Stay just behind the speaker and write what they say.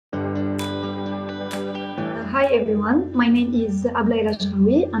Hi everyone, my name is Ablaï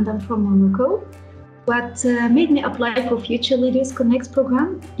Lajraoui and I'm from Morocco. What made me apply for Future Leaders Connect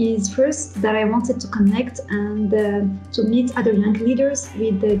program is first that I wanted to connect and to meet other young leaders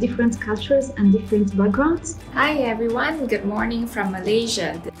with different cultures and different backgrounds. Hi everyone, good morning from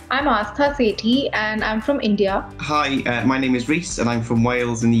Malaysia. I'm Astha Sethi and I'm from India. Hi, my name is Reese and I'm from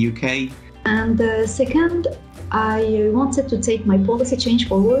Wales in the UK. And second, I wanted to take my policy change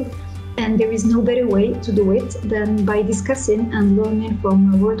forward, and there is no better way to do it than by discussing and learning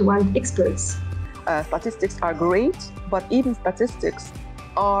from worldwide experts. Statistics are great, but even statistics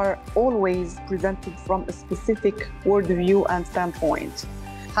are always presented from a specific worldview and standpoint.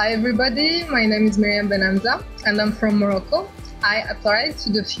 Hi everybody, my name is Miriam Benamza and I'm from Morocco. I applied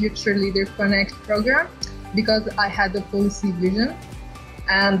to the Future Leader Connect program because I had a policy vision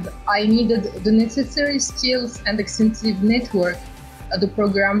and I needed the necessary skills and extensive network the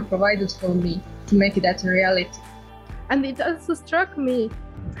program provided for me to make that a reality. And it also struck me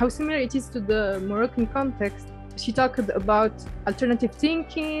how similar it is to the Moroccan context. She talked about alternative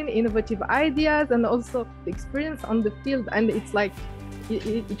thinking, innovative ideas, and also the experience on the field. And it's like,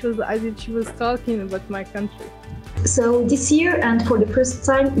 it was as if she was talking about my country. So this year, and for the first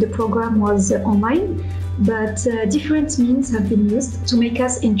time, the program was online, but different means have been used to make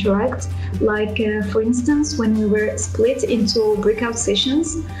us interact. Like, for instance, when we were split into breakout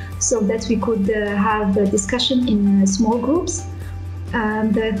sessions so that we could have a discussion in small groups.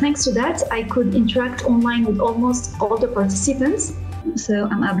 And thanks to that, I could interact online with almost all the participants. So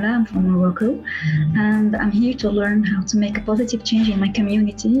I'm Abla, I'm from Morocco, and I'm here to learn how to make a positive change in my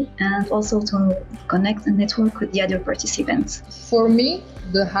community and also to connect and network with the other participants. For me,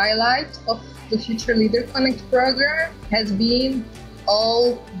 the highlight of the Future Leader Connect program has been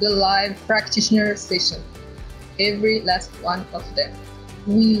all the live practitioner sessions, every last one of them.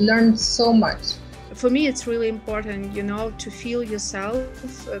 We learned so much. For me, it's really important, to feel yourself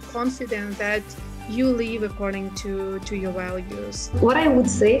confident that you live according to your values. What I would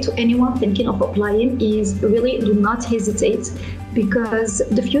say to anyone thinking of applying is really do not hesitate, because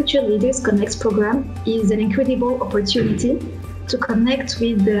the Future Leaders Connect program is an incredible opportunity to connect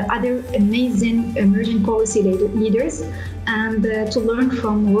with the other amazing emerging policy leaders and to learn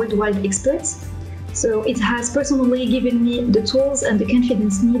from worldwide experts. So it has personally given me the tools and the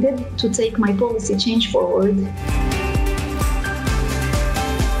confidence needed to take my policy change forward.